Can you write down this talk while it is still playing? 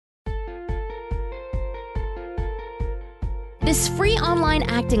This free online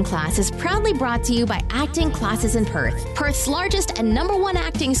acting class is proudly brought to you by Acting Classes in Perth, Perth's largest and #1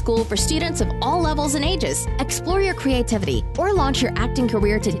 acting school for students of all levels and ages. Explore your creativity or launch your acting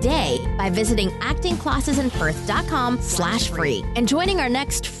career today by visiting actingclassesinperth.com/free and joining our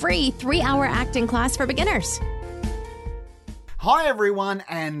next free 3-hour acting class for beginners. Hi everyone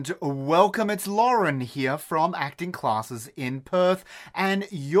and welcome. It's Lauren here from Acting Classes in Perth and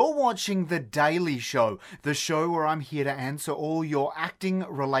you're watching The Daily Show, the show where I'm here to answer all your acting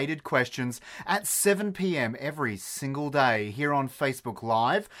related questions at 7 p.m. every single day here on Facebook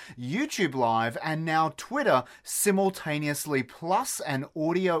Live, YouTube Live and now Twitter simultaneously, plus an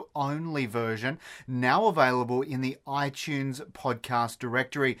audio only version now available in the iTunes podcast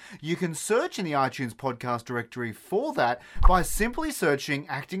directory. You can search in the iTunes podcast directory for that by simply searching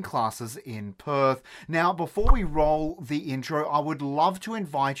Acting Classes in Perth. Now, before we roll the intro, I would love to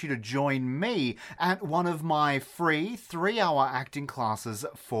invite you to join me at one of my free 3-hour acting classes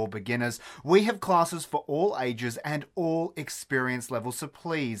for beginners. We have classes for all ages and all experience levels, so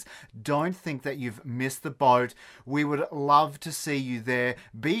please don't think that you've missed the boat. We would love to see you there.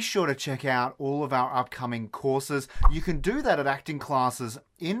 Be sure to check out all of our upcoming courses. You can do that at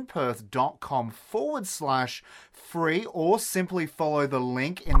actingclassesinperth.com/free or simply follow the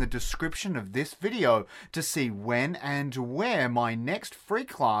link in the description of this video to see when and where my next free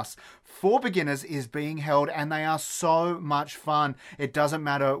class for beginners is being held, and they are so much fun. It doesn't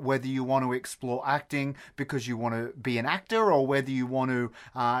matter whether you want to explore acting because you want to be an actor or whether you want to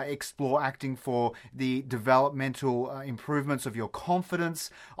explore acting for the developmental improvements of your confidence,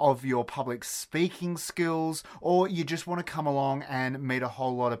 of your public speaking skills, or you just want to come along and meet a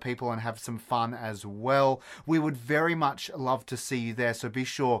whole lot of people and have some fun as well. We would very much love to see you there, so be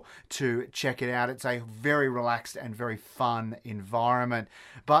sure to check it out. It's a very relaxed and very fun environment.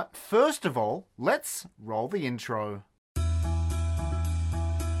 But first of all, let's roll the intro.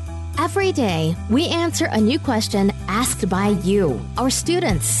 Every day, we answer a new question asked by you, our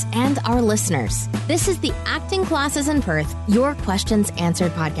students, and our listeners. This is the Acting Classes in Perth, Your Questions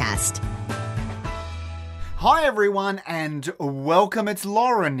Answered podcast. Hi everyone and welcome. It's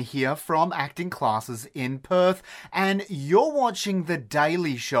Lauren here from Acting Classes in Perth and you're watching The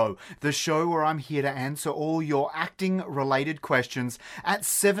Daily Show, the show where I'm here to answer all your acting related questions at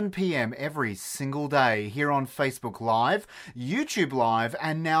 7 p.m. every single day here on Facebook Live, YouTube Live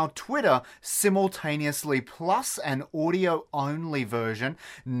and now Twitter simultaneously, plus an audio only version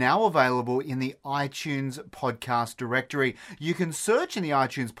now available in the iTunes podcast directory. You can search in the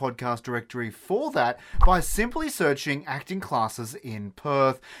iTunes podcast directory for that by simply searching Acting Classes in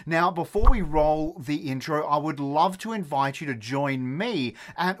Perth. Now, before we roll the intro, I would love to invite you to join me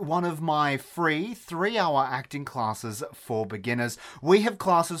at one of my free 3-hour acting classes for beginners. We have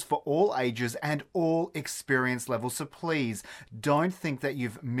classes for all ages and all experience levels, so please don't think that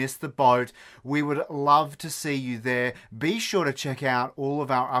you've missed the boat. We would love to see you there. Be sure to check out all of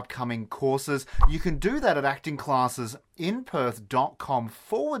our upcoming courses. You can do that at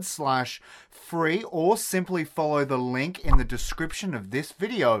actingclassesinperth.com/free or simply follow the link in the description of this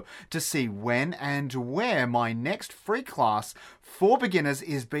video to see when and where my next free class for beginners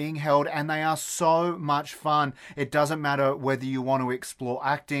is being held, and they are so much fun. It doesn't matter whether you want to explore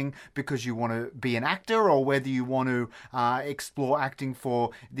acting because you want to be an actor or whether you want to explore acting for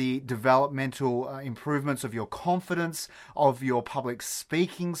the developmental improvements of your confidence, of your public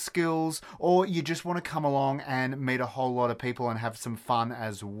speaking skills, or you just want to come along and meet a whole lot of people and have some fun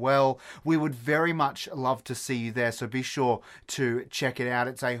as well. We would very much love to see you there, so be sure to check it out.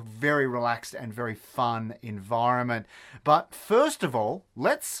 It's a very relaxed and very fun environment. But first of all,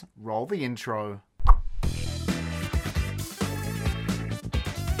 let's roll the intro.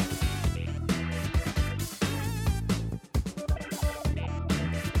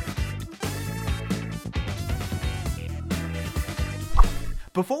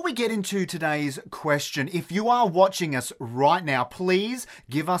 Before we get into today's question, if you are watching us right now, please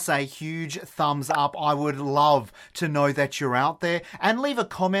give us a huge thumbs up. I would love to know that you're out there, and leave a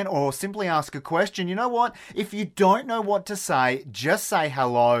comment or simply ask a question. You know what? If you don't know what to say, just say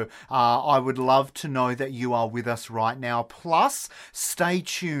hello. I would love to know that you are with us right now. Plus, stay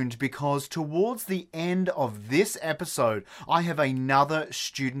tuned because towards the end of this episode, I have another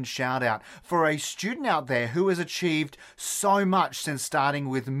student shout out for a student out there who has achieved so much since starting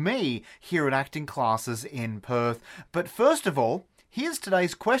with me here at Acting Classes in Perth. But first of all, here's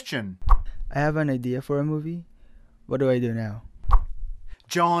today's question. I have an idea for a movie. What do I do now?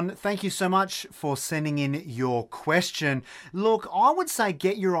 John, thank you so much for sending in your question. Look, I would say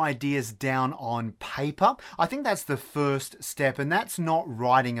get your ideas down on paper. I think that's the first step, and that's not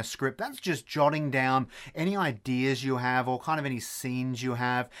writing a script. That's just jotting down any ideas you have or kind of any scenes you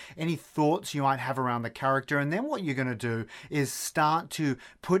have, any thoughts you might have around the character. And then what you're going to do is start to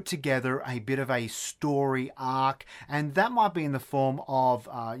put together a bit of a story arc, and that might be in the form of,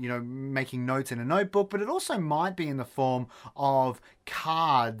 making notes in a notebook, but it also might be in the form of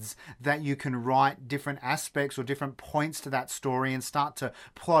cards that you can write different aspects or different points to that story and start to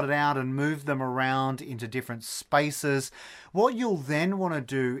plot it out and move them around into different spaces. What you'll then want to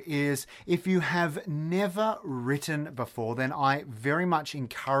do is, if you have never written before, then I very much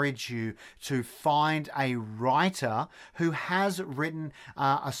encourage you to find a writer who has written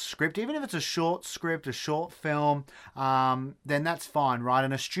a script, even if it's a short script, a short film, then that's fine, right?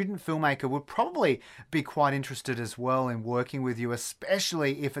 And a student filmmaker would probably be quite interested as well in working with you,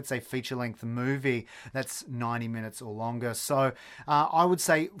 especially if it's a feature-length movie that's 90 minutes or longer. So I would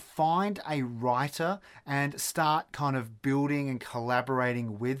say find a writer and start kind of building and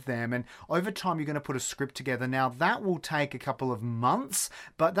collaborating with them. And over time, you're going to put a script together. Now, that will take a couple of months,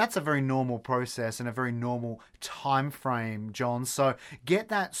 but that's a very normal process and a very normal time frame, John. So get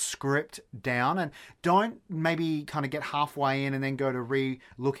that script down and don't maybe kind of get halfway in and then go to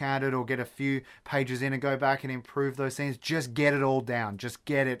re-look at it or get a few pages in and go back and improve those things. Just get it all down. Just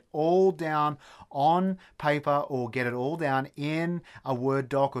get it all down on paper or get it all down in a Word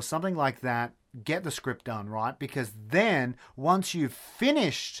doc or something like that. Get the script done, right? Because then once you've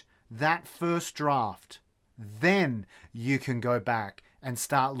finished that first draft, then you can go back and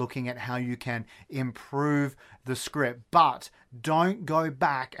start looking at how you can improve the script. But don't go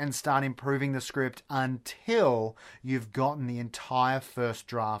back and start improving the script until you've gotten the entire first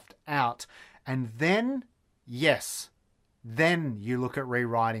draft out. And then, yes, then you look at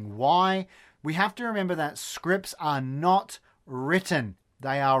rewriting. Why? We have to remember that scripts are not written.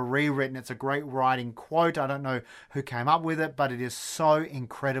 They are rewritten. It's a great writing quote. I don't know who came up with it, but it is so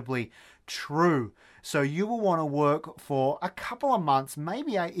incredibly true. So you will want to work for a couple of months,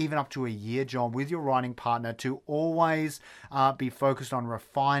 maybe even up to a year, John, with your writing partner to always be focused on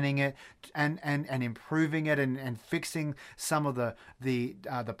refining it and improving it and fixing some of the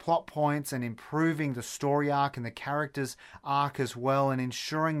plot points and improving the story arc and the characters arc as well, and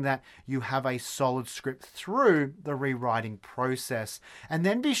ensuring that you have a solid script through the rewriting process. And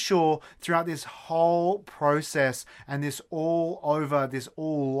then be sure throughout this whole process and this all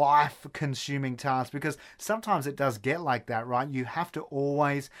life consuming task, because sometimes it does get like that, right? You have to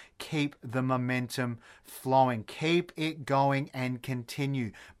always keep the momentum flowing, keep it going and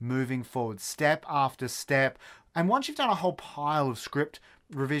continue moving forward step after step. And once you've done a whole pile of script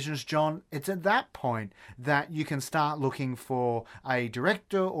revisions, John, it's at that point that you can start looking for a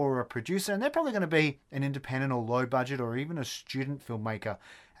director or a producer, and they're probably going to be an independent or low budget or even a student filmmaker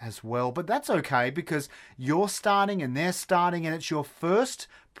as well. But that's okay, because you're starting and they're starting, and it's your first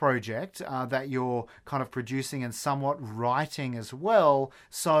project that you're kind of producing and somewhat writing as well.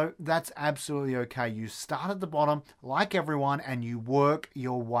 So that's absolutely okay. You start at the bottom like everyone and you work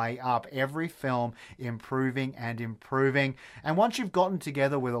your way up, every film improving and improving. And once you've gotten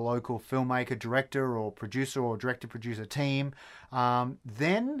together with a local filmmaker, director or producer or director-producer team,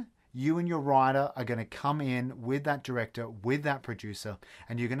 then you and your writer are going to come in with that director, with that producer,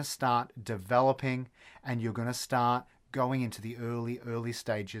 and you're going to start developing, and you're going to start going into the early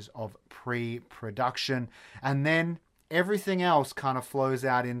stages of pre-production. And then everything else kind of flows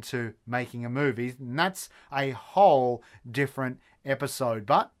out into making a movie, and that's a whole different episode.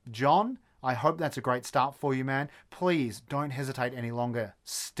 But John, I hope that's a great start for you, man. Please don't hesitate any longer.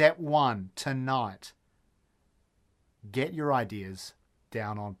 Step 1 tonight. Get your ideas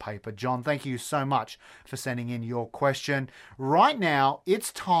down on paper. John, thank you so much for sending in your question. Right now,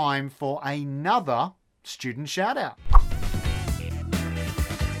 it's time for another student shout out.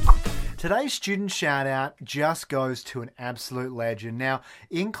 Today's student shout out just goes to an absolute legend. Now,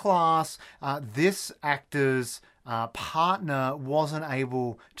 in class, this actor's partner wasn't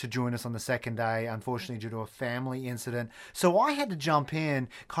able to join us on the second day, unfortunately, due to a family incident. So I had to jump in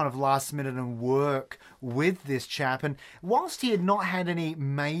kind of last minute and work with this chap. And whilst he had not had any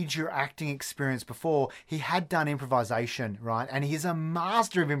major acting experience before, he had done improvisation, right? And he's a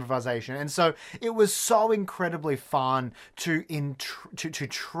master of improvisation. And so it was so incredibly fun to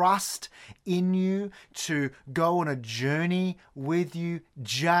trust in you, to go on a journey with you.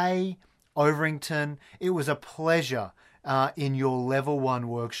 Jay Overington, it was a pleasure in your level 1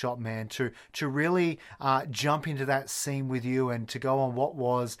 workshop, man, to really jump into that scene with you and to go on what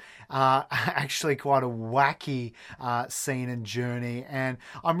was actually quite a wacky scene and journey. And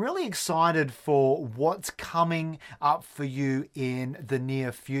I'm really excited for what's coming up for you in the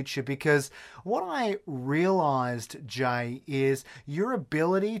near future, because what I realized, Jay, is your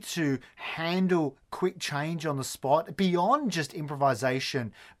ability to handle quick change on the spot beyond just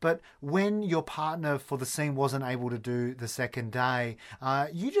improvisation. But when your partner for the scene wasn't able to do the second day,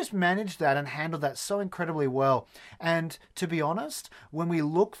 you just managed that and handled that so incredibly well. And to be honest, when we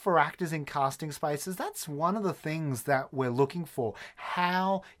look for actors in casting spaces, that's one of the things that we're looking for.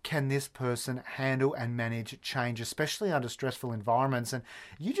 How can this person handle and manage change, especially under stressful environments? And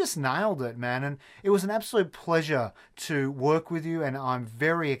you just nailed it, man. And it was an absolute pleasure to work with you, and I'm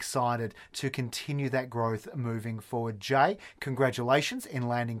very excited to continue that growth moving forward. Jay, congratulations in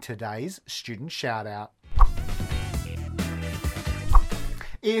landing today's student shout out.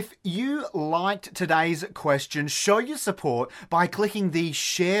 If you liked today's question, show your support by clicking the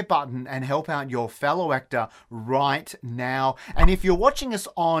share button and help out your fellow actor right now. And if you're watching us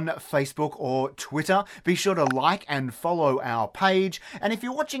on Facebook or Twitter, be sure to like and follow our page. And if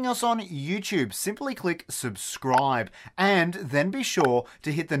you're watching us on YouTube, simply click subscribe and then be sure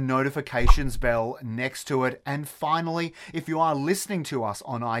to hit the notifications bell next to it. And finally, if you are listening to us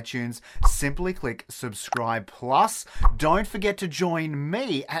on iTunes, simply click subscribe plus. Don't forget to join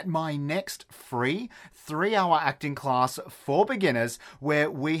me at my next free 3-hour acting class for beginners, where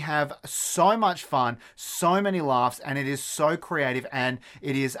we have so much fun, so many laughs, and it is so creative, and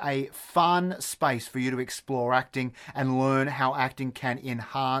it is a fun space for you to explore acting and learn how acting can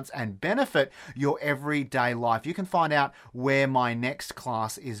enhance and benefit your everyday life. You can find out where my next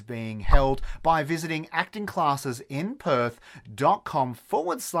class is being held by visiting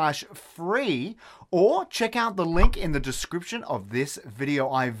actingclassesinperth.com/free, or check out the link in the description of this video.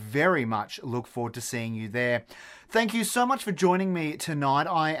 I very much look forward to seeing you there. Thank you so much for joining me tonight.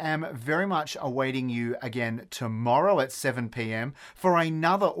 I am very much awaiting you again tomorrow at 7 p.m. for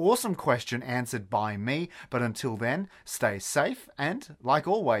another awesome question answered by me. But until then, stay safe and, like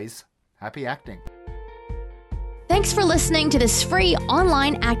always, happy acting. Thanks for listening to this free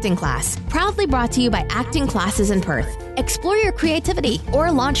online acting class, proudly brought to you by Acting Classes in Perth. Explore your creativity or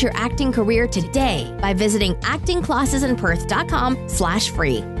launch your acting career today by visiting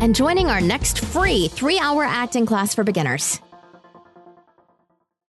actingclassesinperth.com/free and joining our next free 3-hour acting class for beginners.